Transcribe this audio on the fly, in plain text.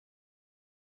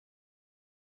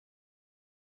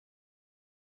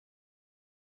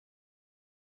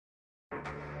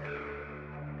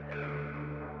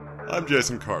I'm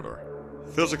Jason Carter.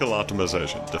 Physical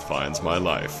optimization defines my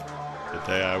life. The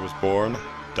day I was born,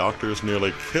 doctors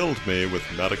nearly killed me with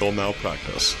medical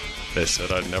malpractice. They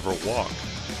said I'd never walk.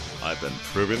 I've been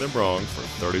proving them wrong for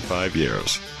 35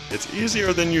 years. It's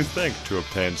easier than you think to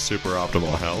obtain super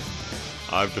optimal health.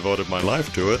 I've devoted my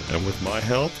life to it, and with my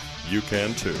help, you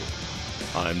can too.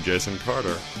 I'm Jason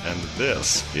Carter, and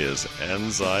this is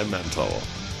ENZYMENTAL.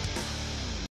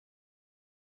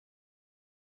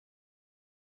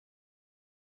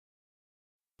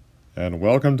 And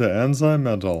welcome to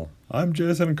ENZYMENTAL. I'm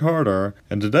Jason Carter,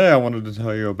 and today I wanted to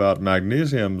tell you about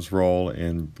magnesium's role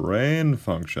in brain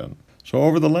function. So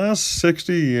over the last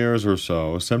 60 years or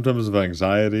so, symptoms of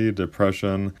anxiety,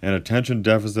 depression, and attention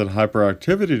deficit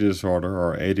hyperactivity disorder,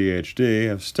 or ADHD,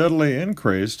 have steadily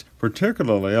increased,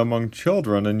 particularly among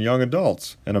children and young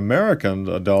adults. And American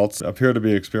adults appear to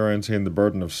be experiencing the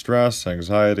burden of stress,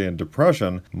 anxiety, and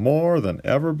depression more than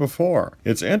ever before.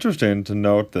 It's interesting to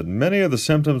note that many of the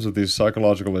symptoms of these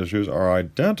psychological issues are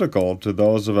identical to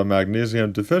those of a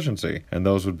magnesium deficiency, and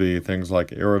those would be things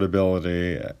like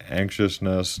irritability,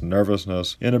 anxiousness, nervousness,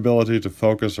 inability to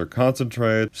focus or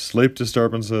concentrate, sleep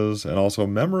disturbances, and also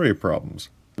memory problems.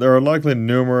 There are likely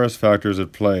numerous factors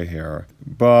at play here,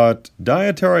 but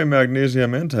dietary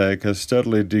magnesium intake has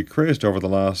steadily decreased over the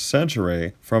last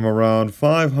century from around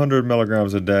 500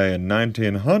 milligrams a day in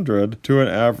 1900 to an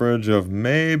average of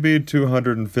maybe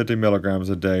 250 milligrams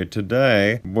a day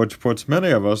today, which puts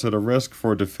many of us at a risk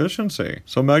for deficiency.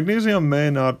 So magnesium may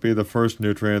not be the first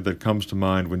nutrient that comes to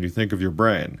mind when you think of your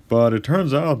brain, but it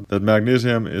turns out that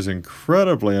magnesium is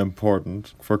incredibly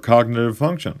important for cognitive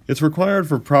function. It's required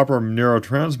for proper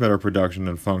neurotransmitter production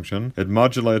and function. It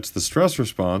modulates the stress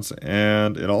response,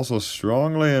 and it also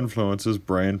strongly influences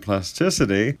brain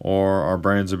plasticity, or our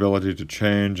brain's ability to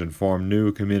change and form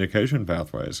new communication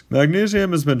pathways.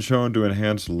 Magnesium has been shown to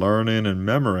enhance learning and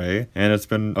memory, and it's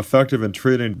been effective in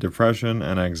treating depression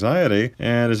and anxiety,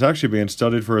 and is actually being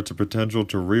studied for its potential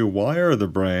to rewire the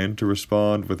brain to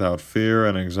respond without fear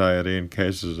and anxiety in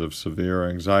cases of severe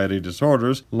anxiety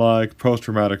disorders like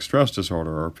post-traumatic stress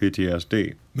disorder, or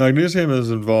PTSD. Magnesium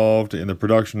is involved in the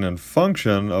production and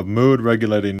function of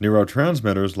mood-regulating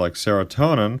neurotransmitters like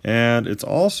serotonin, and it's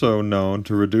also known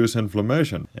to reduce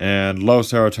inflammation. And low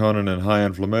serotonin and high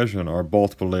inflammation are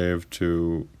both believed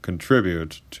to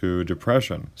contribute to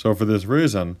depression. So for this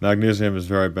reason, magnesium is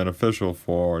very beneficial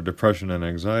for depression and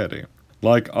anxiety.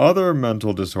 Like other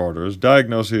mental disorders,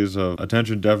 diagnoses of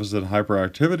attention deficit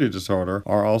hyperactivity disorder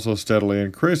are also steadily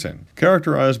increasing,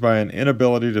 characterized by an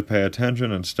inability to pay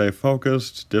attention and stay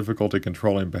focused, difficulty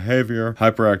controlling behavior,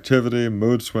 hyperactivity,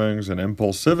 mood swings, and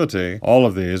impulsivity. All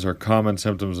of these are common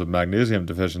symptoms of magnesium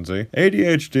deficiency.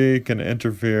 ADHD can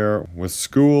interfere with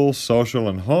school, social,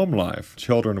 and home life.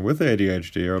 Children with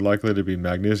ADHD are likely to be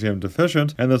magnesium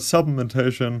deficient, and that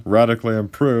supplementation radically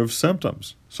improves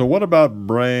symptoms. So what about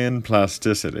brain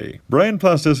plasticity? Brain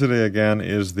plasticity, again,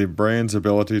 is the brain's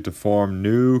ability to form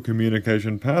new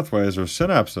communication pathways or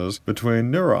synapses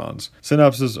between neurons.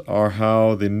 Synapses are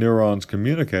how the neurons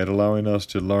communicate, allowing us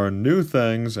to learn new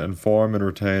things and form and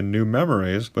retain new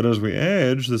memories. But as we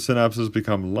age, the synapses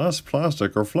become less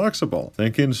plastic or flexible.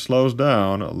 Thinking slows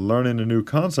down, learning a new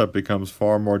concept becomes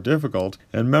far more difficult,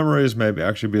 and memories may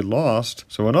actually be lost.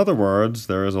 So in other words,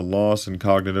 there is a loss in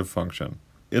cognitive function.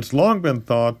 It's long been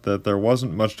thought that there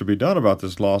wasn't much to be done about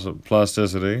this loss of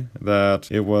plasticity,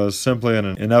 that it was simply an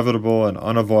inevitable and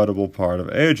unavoidable part of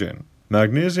aging.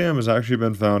 Magnesium has actually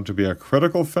been found to be a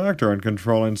critical factor in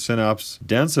controlling synapse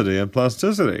density and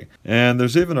plasticity. And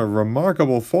there's even a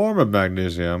remarkable form of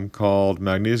magnesium called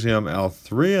magnesium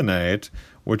L-threonate,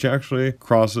 which actually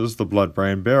crosses the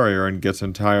blood-brain barrier and gets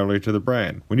entirely to the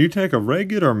brain. When you take a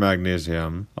regular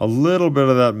magnesium, a little bit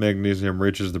of that magnesium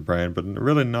reaches the brain, but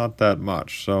really not that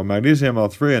much. So magnesium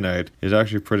L-threonate is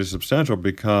actually pretty substantial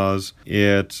because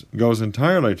it goes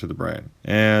entirely to the brain.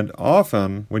 And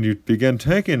often, when you begin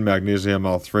taking magnesium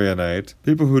L-threonate,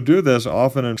 people who do this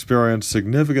often experience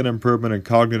significant improvement in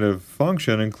cognitive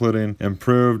function, including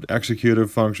improved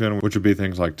executive function, which would be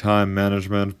things like time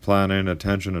management, planning,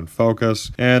 attention, and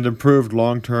focus, and improved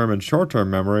long-term and short-term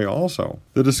memory also.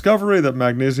 The discovery that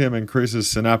magnesium increases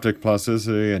synaptic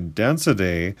plasticity and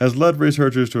density has led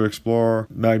researchers to explore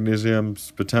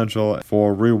magnesium's potential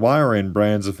for rewiring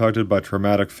brains affected by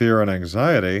traumatic fear and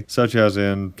anxiety, such as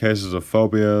in cases of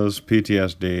phobias,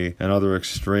 PTSD, and other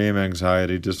extreme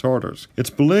anxiety disorders. It's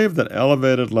believed that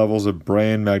elevated levels of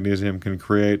brain magnesium can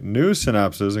create new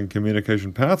synapses and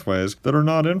communication pathways that are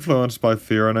not influenced by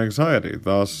fear and anxiety,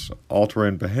 thus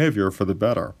altering behavior for the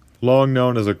better. Long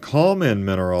known as a calm-in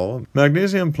mineral,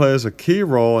 magnesium plays a key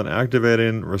role in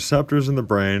activating receptors in the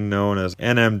brain known as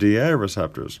NMDA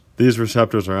receptors. These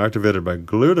receptors are activated by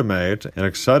glutamate, an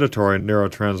excitatory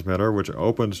neurotransmitter which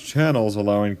opens channels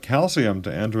allowing calcium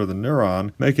to enter the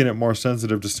neuron, making it more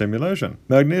sensitive to stimulation.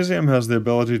 Magnesium has the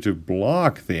ability to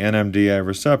block the NMDA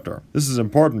receptor. This is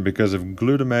important because if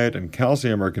glutamate and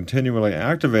calcium are continually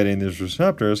activating these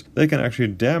receptors, they can actually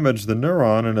damage the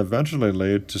neuron and eventually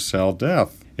lead to cell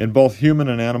death. In both human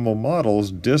and animal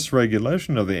models,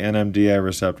 dysregulation of the NMDA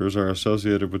receptors are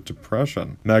associated with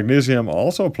depression. Magnesium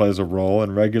also plays a role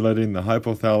in regulating the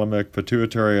hypothalamic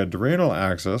pituitary adrenal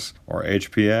axis, or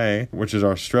HPA, which is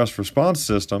our stress response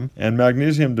system, and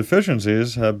magnesium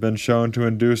deficiencies have been shown to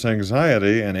induce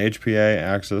anxiety and HPA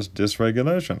axis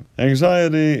dysregulation.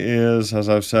 Anxiety is, as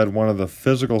I've said, one of the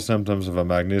physical symptoms of a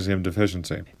magnesium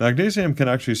deficiency. Magnesium can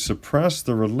actually suppress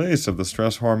the release of the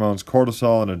stress hormones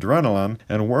cortisol and adrenaline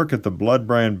and work at the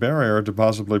blood-brain barrier to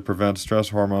possibly prevent stress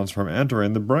hormones from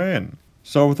entering the brain.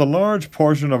 So with a large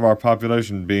portion of our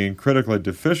population being critically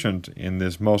deficient in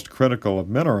this most critical of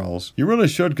minerals, you really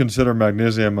should consider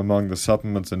magnesium among the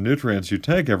supplements and nutrients you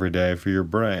take every day for your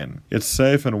brain. It's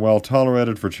safe and well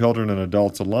tolerated for children and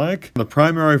adults alike. The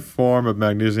primary form of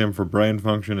magnesium for brain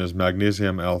function is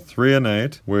magnesium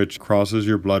L-threonate, which crosses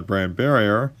your blood-brain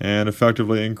barrier and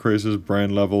effectively increases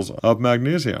brain levels of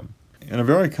magnesium. And a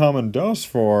very common dose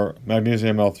for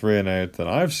magnesium L-threonate that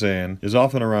I've seen is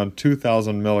often around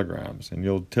 2,000 milligrams, and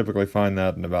you'll typically find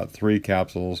that in about 3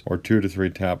 capsules or 2 to 3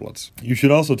 tablets. You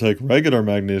should also take regular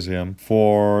magnesium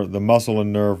for the muscle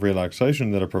and nerve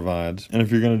relaxation that it provides, and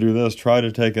if you're going to do this, try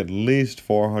to take at least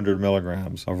 400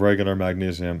 milligrams of regular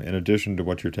magnesium in addition to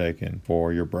what you're taking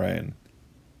for your brain.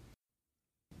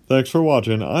 Thanks for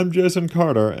watching. I'm Jason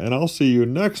Carter, and I'll see you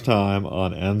next time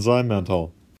on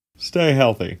ENZYMENTAL. Stay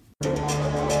healthy.